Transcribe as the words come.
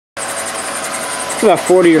It's about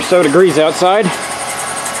 40 or so degrees outside,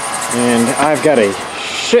 and I've got a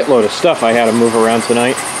shitload of stuff I had to move around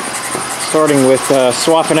tonight. Starting with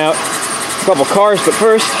swapping out a couple cars, but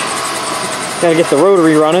first, gotta get the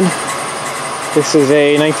rotary running. This is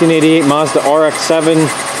a 1988 Mazda RX-7.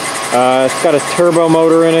 It's got a turbo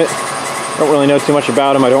motor in it. Don't really know too much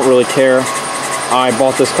about them. I don't really care. I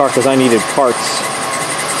bought this car because I needed parts.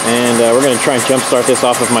 And we're going to try and jumpstart this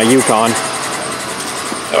off of my Yukon.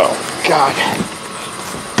 Oh, God.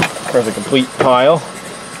 There's a complete pile.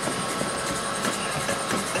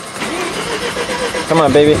 Come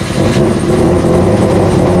on, baby.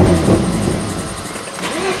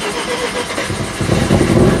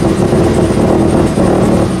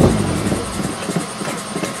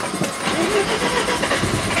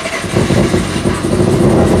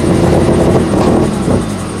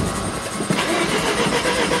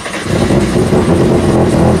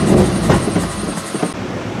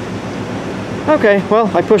 Okay, well,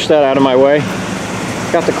 I pushed that out of my way.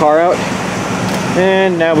 Got the car out,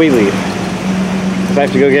 and now we leave. I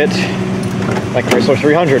have to go get my Chrysler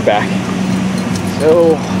 300 back.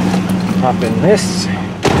 So, hop in this,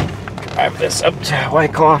 drive this up to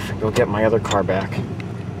Wyckoff, and go get my other car back.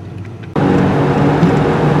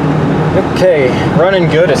 Okay, running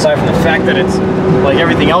good, aside from the fact that it's like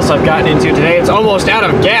everything else I've gotten into today, it's almost out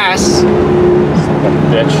of gas. Son of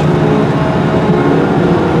a bitch.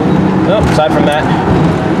 Nope, aside from that,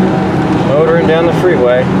 motoring down the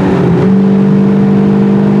freeway.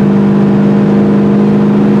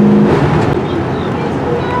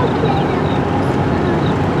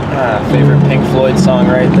 Favorite Pink Floyd song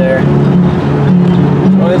right there.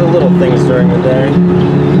 Enjoy the little things during the day.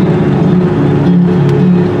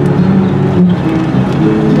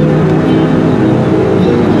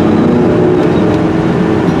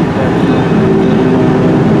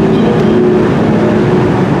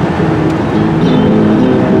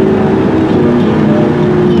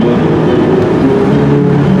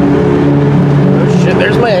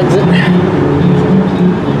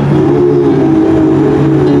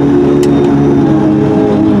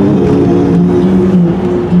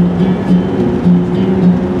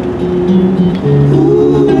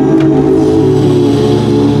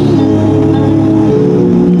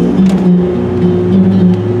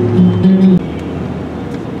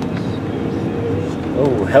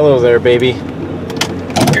 Hello there, baby.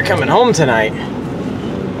 You're coming home tonight.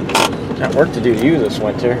 Got work to do to you this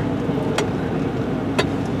winter.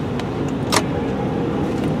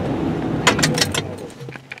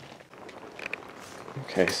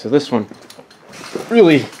 Okay, so this one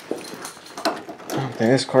really, I don't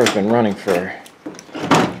think this car's been running for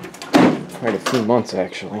quite a few months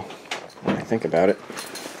actually, when I think about it.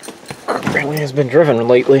 Really has been driven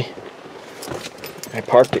lately. I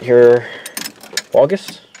parked it here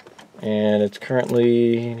August, and it's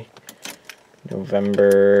currently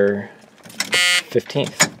November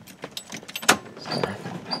 15th. So,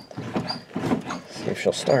 see if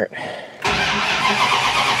she'll start.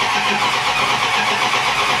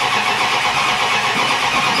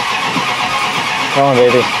 Come on,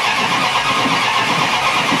 baby.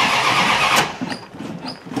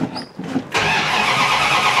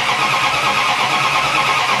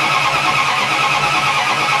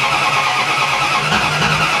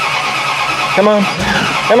 Come on,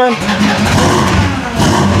 come on.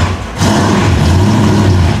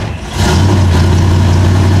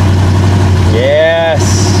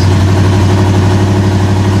 Yes.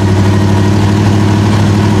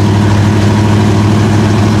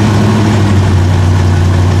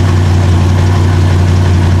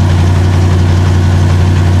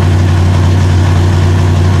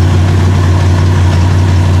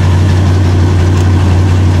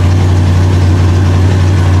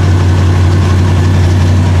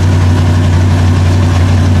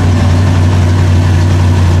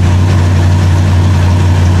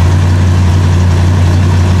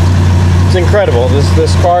 It's incredible.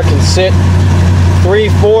 This car can sit 3,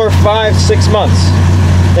 4, 5, 6 months.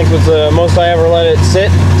 I think was the most I ever let it sit.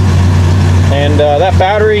 And that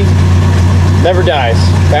battery never dies.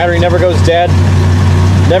 Battery never goes dead.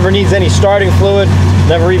 Never needs any starting fluid.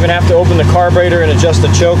 Never even have to open the carburetor and adjust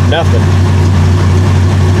the choke. Nothing.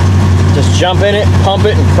 Just jump in it, pump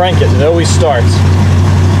it, and crank it. It always starts.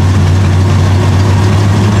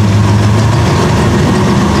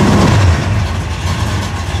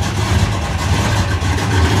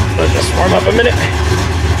 Let's just warm up a minute.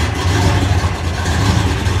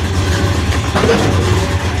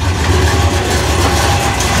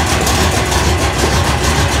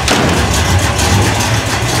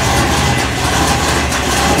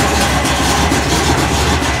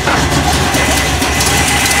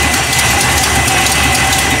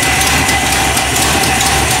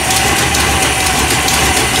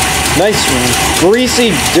 Nice, greasy,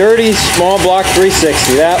 dirty, small block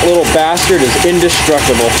 360. That little bastard is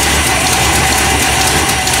indestructible.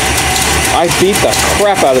 I beat the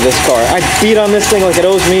crap out of this car. I beat on this thing like it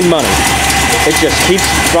owes me money. It just keeps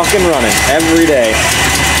fucking running every day.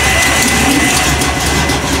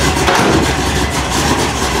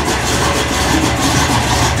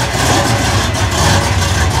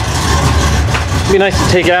 It'd be nice to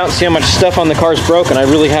take it out and see how much stuff on the car's broken. I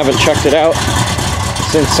really haven't checked it out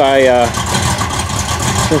since I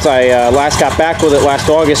last got back with it last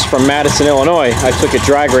August from Madison, Illinois. I took it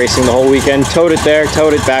drag racing the whole weekend, towed it there,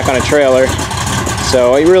 towed it back on a trailer.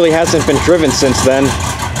 So it really hasn't been driven since then.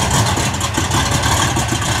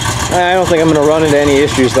 I don't think I'm going to run into any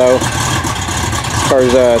issues though. This car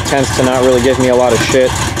tends to not really give me a lot of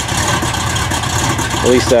shit. At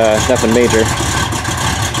least nothing major.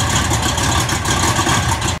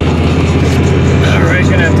 Alright,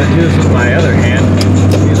 gonna have to do this with my other hand.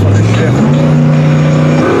 Use one to shift.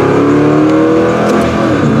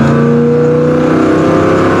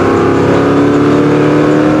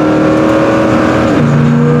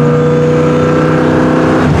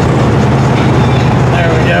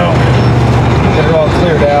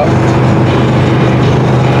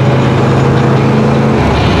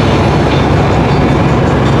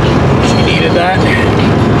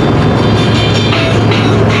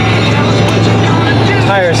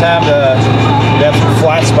 Have some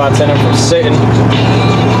flat spots in them from sitting.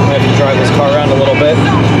 I have to drive this car around a little bit.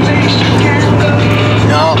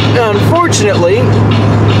 Now, unfortunately,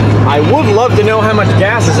 I would love to know how much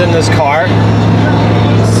gas is in this car.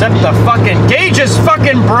 Except the fucking gauge is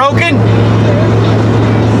fucking broken.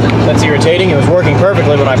 That's irritating. It was working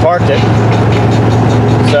perfectly when I parked it.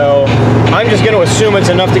 So, I'm just going to assume it's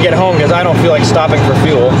enough to get home because I don't feel like stopping for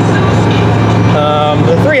fuel.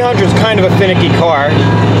 The 300 is kind of a finicky car.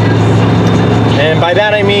 And by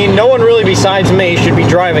that I mean no one really besides me should be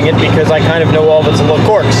driving it because I kind of know all of its little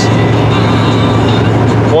quirks.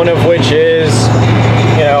 One of which is,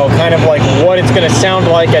 you know, kind of like what it's going to sound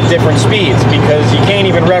like at different speeds, because you can't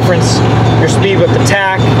even reference your speed with the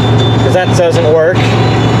tach because that doesn't work.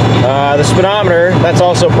 The speedometer, that's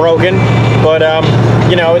also broken, but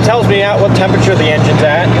you know, it tells me at what temperature the engine's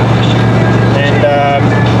at, and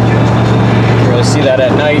you can really see that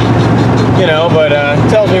at night, you know, but it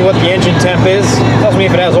tells me what the engine temp is. It tells me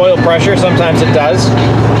if it has oil pressure. Sometimes it does,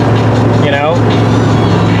 you know.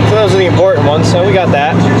 So those are the important ones, so we got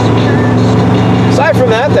that. Aside from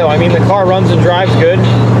that though, I mean, the car runs and drives good.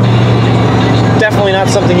 Definitely not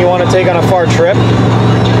something you want to take on a far trip,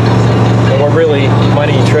 or really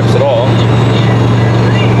money trips at all.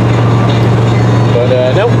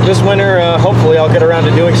 But nope, this winter hopefully I'll get around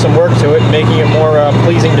to doing some work to it, making it more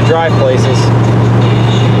pleasing to drive places.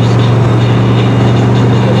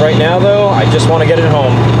 But right now though, I just want to get it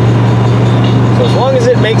home. So as long as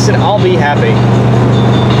it makes it, I'll be happy.